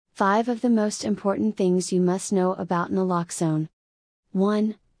5 of the most important things you must know about naloxone.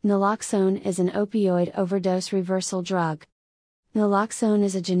 1. Naloxone is an opioid overdose reversal drug. Naloxone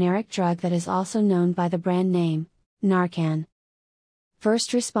is a generic drug that is also known by the brand name, Narcan.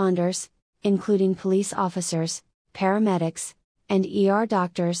 First responders, including police officers, paramedics, and ER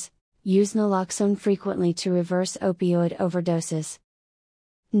doctors, use naloxone frequently to reverse opioid overdoses.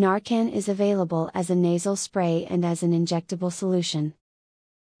 Narcan is available as a nasal spray and as an injectable solution.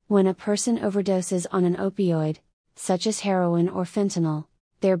 When a person overdoses on an opioid, such as heroin or fentanyl,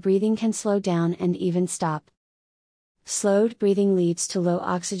 their breathing can slow down and even stop. Slowed breathing leads to low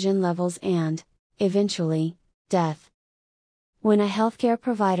oxygen levels and, eventually, death. When a healthcare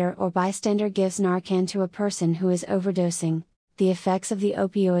provider or bystander gives Narcan to a person who is overdosing, the effects of the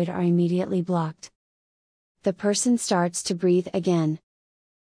opioid are immediately blocked. The person starts to breathe again.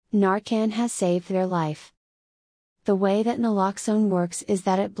 Narcan has saved their life. The way that naloxone works is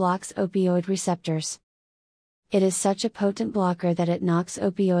that it blocks opioid receptors. It is such a potent blocker that it knocks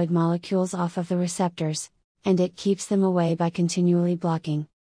opioid molecules off of the receptors, and it keeps them away by continually blocking.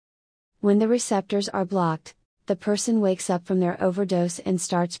 When the receptors are blocked, the person wakes up from their overdose and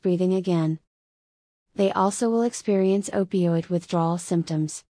starts breathing again. They also will experience opioid withdrawal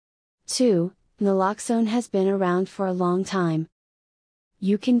symptoms. 2. Naloxone has been around for a long time.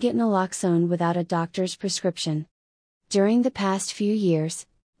 You can get naloxone without a doctor's prescription. During the past few years,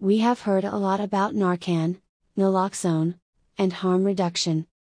 we have heard a lot about Narcan, naloxone, and harm reduction.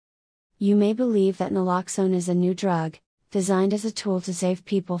 You may believe that naloxone is a new drug, designed as a tool to save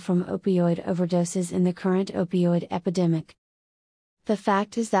people from opioid overdoses in the current opioid epidemic. The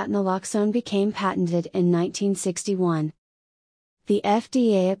fact is that naloxone became patented in 1961. The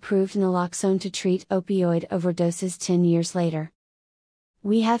FDA approved naloxone to treat opioid overdoses 10 years later.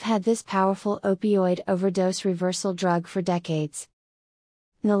 We have had this powerful opioid overdose reversal drug for decades.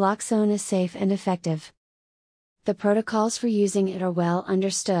 Naloxone is safe and effective. The protocols for using it are well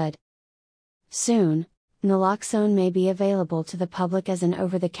understood. Soon, naloxone may be available to the public as an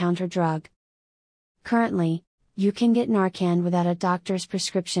over-the-counter drug. Currently, you can get Narcan without a doctor's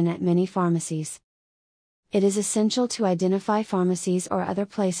prescription at many pharmacies. It is essential to identify pharmacies or other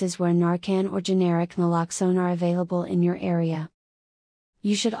places where Narcan or generic naloxone are available in your area.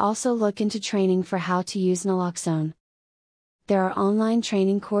 You should also look into training for how to use naloxone. There are online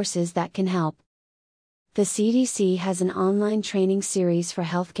training courses that can help. The CDC has an online training series for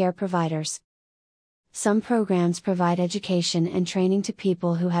healthcare providers. Some programs provide education and training to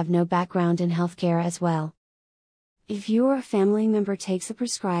people who have no background in healthcare as well. If you or a family member takes a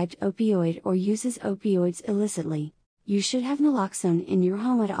prescribed opioid or uses opioids illicitly, you should have naloxone in your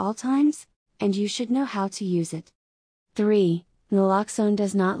home at all times, and you should know how to use it. 3. Naloxone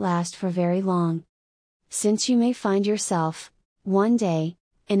does not last for very long. Since you may find yourself, one day,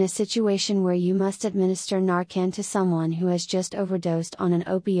 in a situation where you must administer Narcan to someone who has just overdosed on an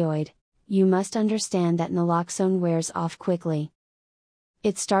opioid, you must understand that naloxone wears off quickly.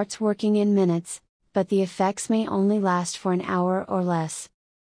 It starts working in minutes, but the effects may only last for an hour or less.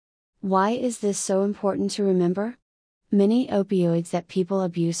 Why is this so important to remember? Many opioids that people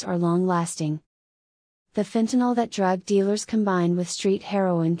abuse are long-lasting. The fentanyl that drug dealers combine with street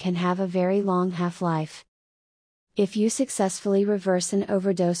heroin can have a very long half-life. If you successfully reverse an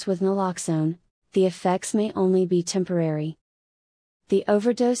overdose with naloxone, the effects may only be temporary. The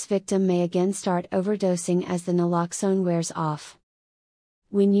overdose victim may again start overdosing as the naloxone wears off.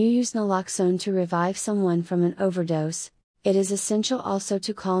 When you use naloxone to revive someone from an overdose, it is essential also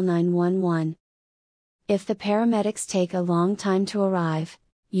to call 911. If the paramedics take a long time to arrive,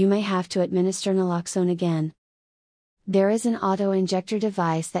 you may have to administer naloxone again. There is an auto-injector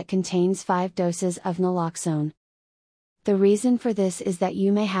device that contains 5 doses of naloxone. The reason for this is that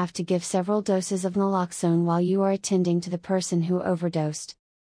you may have to give several doses of naloxone while you are attending to the person who overdosed.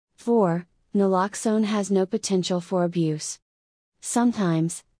 4. Naloxone has no potential for abuse.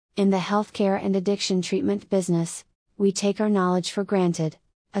 Sometimes, in the healthcare and addiction treatment business, we take our knowledge for granted,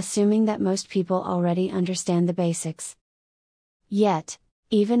 assuming that most people already understand the basics. Yet,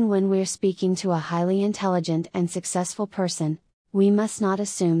 even when we're speaking to a highly intelligent and successful person, we must not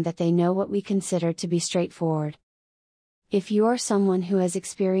assume that they know what we consider to be straightforward. If you are someone who has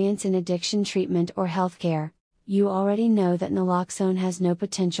experience in addiction treatment or healthcare, you already know that naloxone has no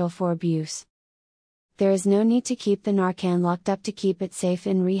potential for abuse. There is no need to keep the Narcan locked up to keep it safe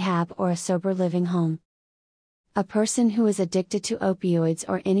in rehab or a sober living home. A person who is addicted to opioids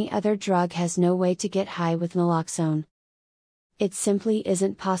or any other drug has no way to get high with naloxone. It simply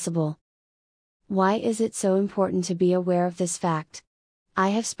isn't possible. Why is it so important to be aware of this fact? I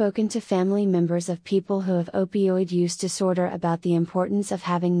have spoken to family members of people who have opioid use disorder about the importance of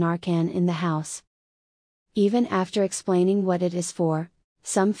having Narcan in the house. Even after explaining what it is for,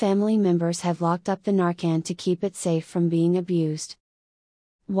 some family members have locked up the Narcan to keep it safe from being abused.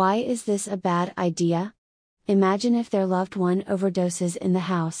 Why is this a bad idea? Imagine if their loved one overdoses in the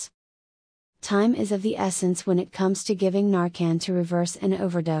house. Time is of the essence when it comes to giving Narcan to reverse an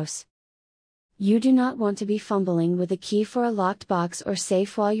overdose. You do not want to be fumbling with a key for a locked box or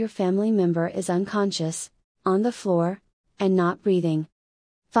safe while your family member is unconscious, on the floor, and not breathing.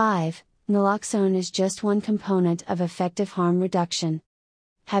 5. Naloxone is just one component of effective harm reduction.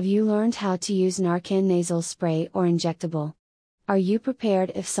 Have you learned how to use Narcan nasal spray or injectable? Are you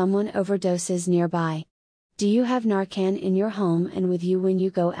prepared if someone overdoses nearby? Do you have Narcan in your home and with you when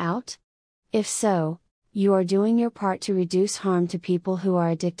you go out? If so, you are doing your part to reduce harm to people who are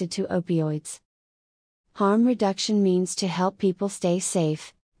addicted to opioids. Harm reduction means to help people stay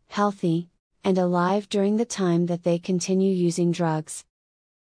safe, healthy, and alive during the time that they continue using drugs.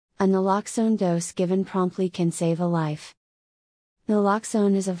 A naloxone dose given promptly can save a life.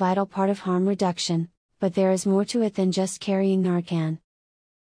 Naloxone is a vital part of harm reduction, but there is more to it than just carrying Narcan.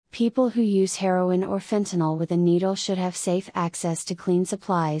 People who use heroin or fentanyl with a needle should have safe access to clean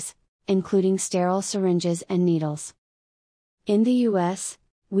supplies, including sterile syringes and needles. In the US,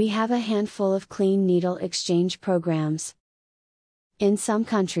 we have a handful of clean needle exchange programs. In some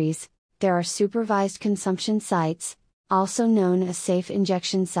countries, there are supervised consumption sites, also known as safe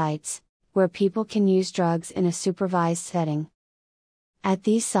injection sites, where people can use drugs in a supervised setting. At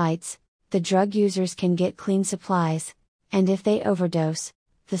these sites, the drug users can get clean supplies, and if they overdose,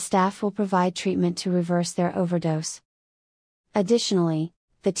 the staff will provide treatment to reverse their overdose. Additionally,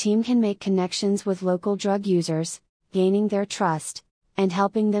 the team can make connections with local drug users, gaining their trust, and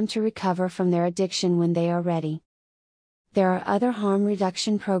helping them to recover from their addiction when they are ready. There are other harm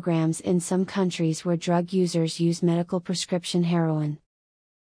reduction programs in some countries where drug users use medical prescription heroin.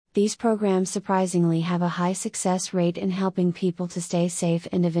 These programs surprisingly have a high success rate in helping people to stay safe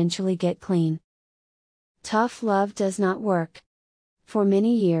and eventually get clean. Tough love does not work. For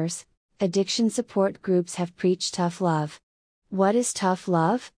many years, addiction support groups have preached tough love. What is tough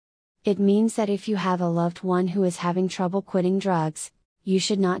love? It means that if you have a loved one who is having trouble quitting drugs, you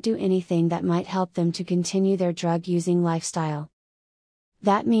should not do anything that might help them to continue their drug-using lifestyle.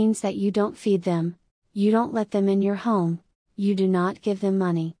 That means that you don't feed them, you don't let them in your home, you do not give them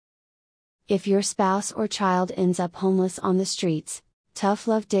money. If your spouse or child ends up homeless on the streets, tough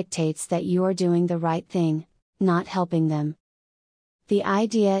love dictates that you are doing the right thing, not helping them. The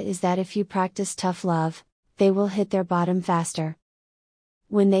idea is that if you practice tough love, they will hit their bottom faster.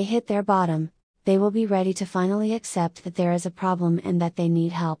 When they hit their bottom, they will be ready to finally accept that there is a problem and that they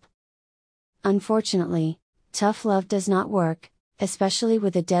need help. Unfortunately, tough love does not work, especially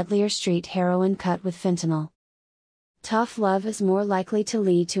with a deadlier street heroin cut with fentanyl. Tough love is more likely to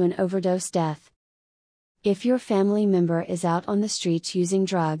lead to an overdose death. If your family member is out on the streets using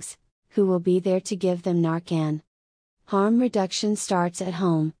drugs, who will be there to give them Narcan? Harm reduction starts at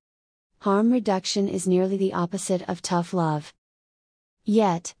home. Harm reduction is nearly the opposite of tough love.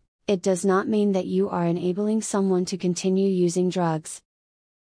 Yet, it does not mean that you are enabling someone to continue using drugs.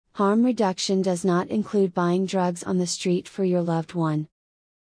 Harm reduction does not include buying drugs on the street for your loved one.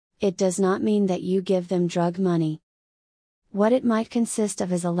 It does not mean that you give them drug money. What it might consist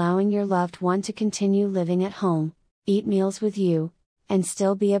of is allowing your loved one to continue living at home, eat meals with you, and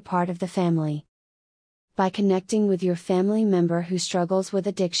still be a part of the family. By connecting with your family member who struggles with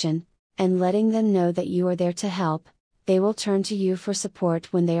addiction, and letting them know that you are there to help, they will turn to you for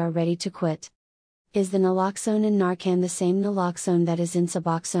support when they are ready to quit. Is the naloxone in Narcan the same naloxone that is in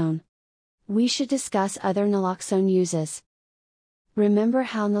Suboxone? We should discuss other naloxone uses. Remember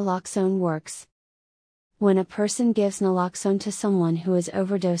how naloxone works. When a person gives naloxone to someone who is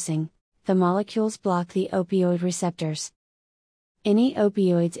overdosing, the molecules block the opioid receptors. Any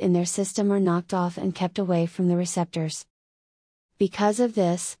opioids in their system are knocked off and kept away from the receptors. Because of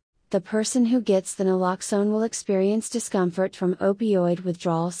this, the person who gets the naloxone will experience discomfort from opioid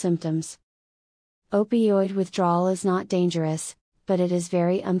withdrawal symptoms. Opioid withdrawal is not dangerous, but it is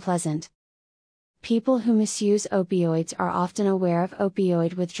very unpleasant. People who misuse opioids are often aware of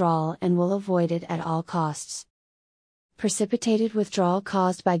opioid withdrawal and will avoid it at all costs. Precipitated withdrawal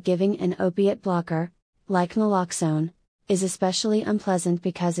caused by giving an opiate blocker, like naloxone, is especially unpleasant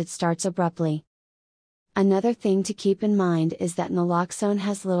because it starts abruptly. Another thing to keep in mind is that naloxone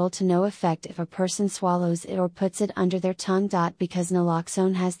has little to no effect if a person swallows it or puts it under their tongue. Because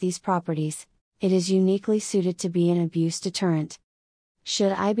naloxone has these properties, it is uniquely suited to be an abuse deterrent.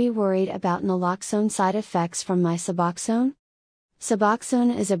 Should I be worried about naloxone side effects from my Suboxone?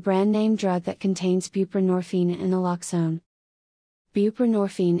 Suboxone is a brand name drug that contains buprenorphine and naloxone.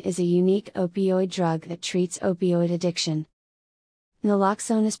 Buprenorphine is a unique opioid drug that treats opioid addiction.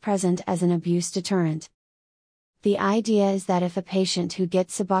 Naloxone is present as an abuse deterrent. The idea is that if a patient who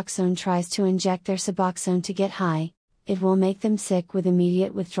gets Suboxone tries to inject their Suboxone to get high, it will make them sick with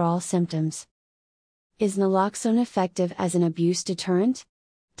immediate withdrawal symptoms. Is naloxone effective as an abuse deterrent?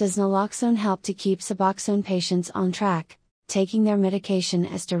 Does naloxone help to keep Suboxone patients on track, taking their medication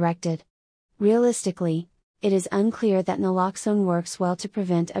as directed? Realistically, it is unclear that naloxone works well to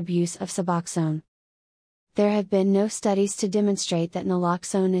prevent abuse of Suboxone. There have been no studies to demonstrate that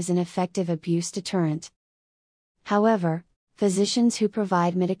naloxone is an effective abuse deterrent. However, physicians who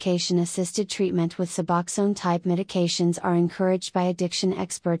provide medication-assisted treatment with Suboxone-type medications are encouraged by addiction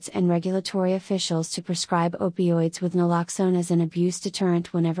experts and regulatory officials to prescribe opioids with naloxone as an abuse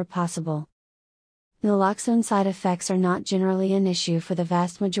deterrent whenever possible. Naloxone side effects are not generally an issue for the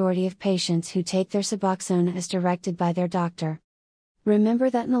vast majority of patients who take their Suboxone as directed by their doctor. Remember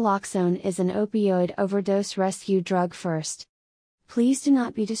that naloxone is an opioid overdose rescue drug first. Please do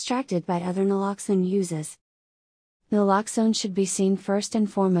not be distracted by other naloxone uses. Naloxone should be seen first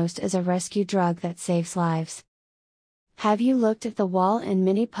and foremost as a rescue drug that saves lives. Have you looked at the wall in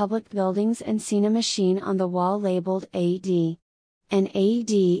many public buildings and seen a machine on the wall labeled AED? An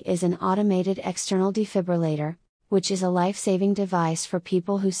AED is an automated external defibrillator, which is a life-saving device for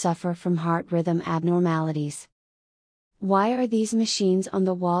people who suffer from heart rhythm abnormalities. Why are these machines on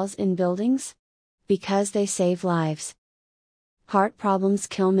the walls in buildings? Because they save lives. Heart problems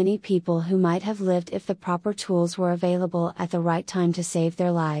kill many people who might have lived if the proper tools were available at the right time to save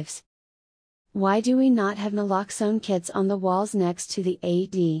their lives. Why do we not have naloxone kits on the walls next to the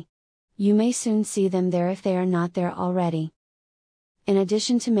AED? You may soon see them there if they are not there already. In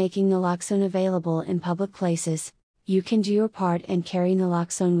addition to making naloxone available in public places, you can do your part and carry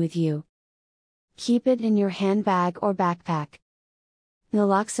naloxone with you. Keep it in your handbag or backpack.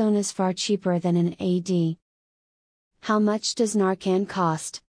 Naloxone is far cheaper than an AED. How much does Narcan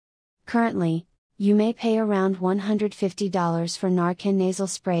cost? Currently, you may pay around $150 for Narcan nasal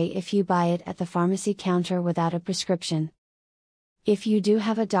spray if you buy it at the pharmacy counter without a prescription. If you do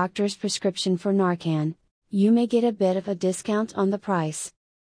have a doctor's prescription for Narcan, you may get a bit of a discount on the price.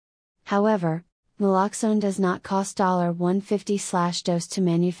 However, naloxone does not cost $150/dose to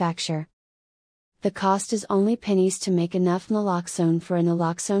manufacture. The cost is only pennies to make enough naloxone for a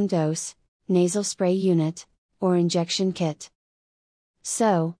naloxone dose, nasal spray unit, or injection kit.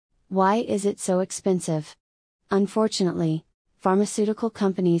 So, why is it so expensive? Unfortunately, pharmaceutical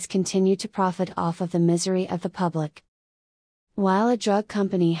companies continue to profit off of the misery of the public. While a drug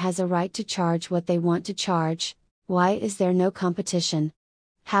company has a right to charge what they want to charge, why is there no competition?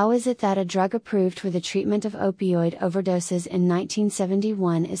 How is it that a drug approved for the treatment of opioid overdoses in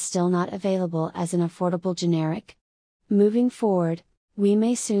 1971 is still not available as an affordable generic? Moving forward, we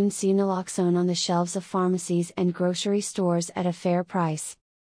may soon see naloxone on the shelves of pharmacies and grocery stores at a fair price.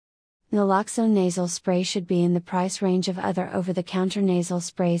 Naloxone nasal spray should be in the price range of other over-the-counter nasal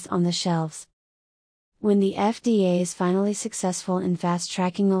sprays on the shelves. When the FDA is finally successful in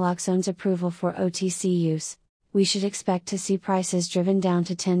fast-tracking naloxone's approval for OTC use, we should expect to see prices driven down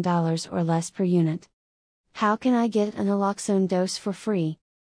to $10 or less per unit. How can I get a naloxone dose for free?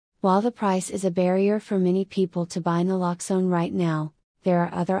 While the price is a barrier for many people to buy naloxone right now, there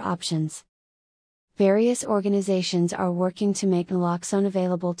are other options. Various organizations are working to make naloxone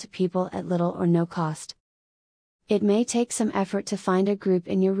available to people at little or no cost. It may take some effort to find a group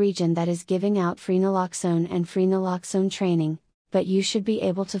in your region that is giving out free naloxone and free naloxone training, but you should be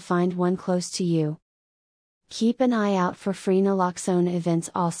able to find one close to you. Keep an eye out for free naloxone events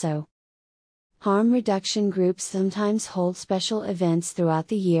also. Harm reduction groups sometimes hold special events throughout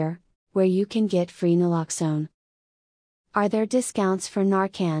the year, where you can get free naloxone. Are there discounts for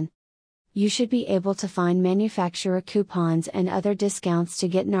Narcan? You should be able to find manufacturer coupons and other discounts to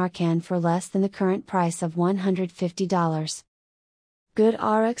get Narcan for less than the current price of $150.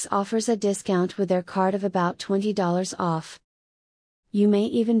 GoodRx offers a discount with their card of about $20 off. You may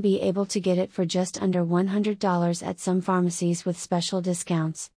even be able to get it for just under $100 at some pharmacies with special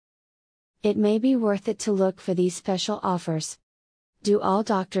discounts. It may be worth it to look for these special offers. Do all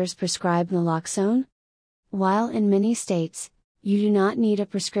doctors prescribe naloxone? While in many states, you do not need a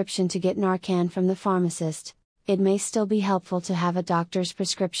prescription to get Narcan from the pharmacist, it may still be helpful to have a doctor's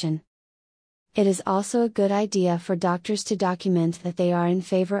prescription. It is also a good idea for doctors to document that they are in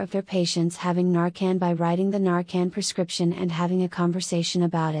favor of their patients having Narcan by writing the Narcan prescription and having a conversation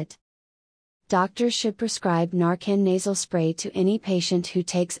about it. Doctors should prescribe Narcan nasal spray to any patient who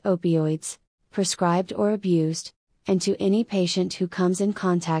takes opioids, prescribed or abused, and to any patient who comes in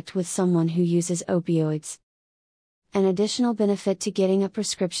contact with someone who uses opioids. An additional benefit to getting a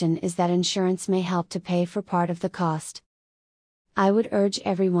prescription is that insurance may help to pay for part of the cost. I would urge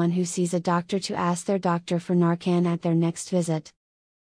everyone who sees a doctor to ask their doctor for Narcan at their next visit.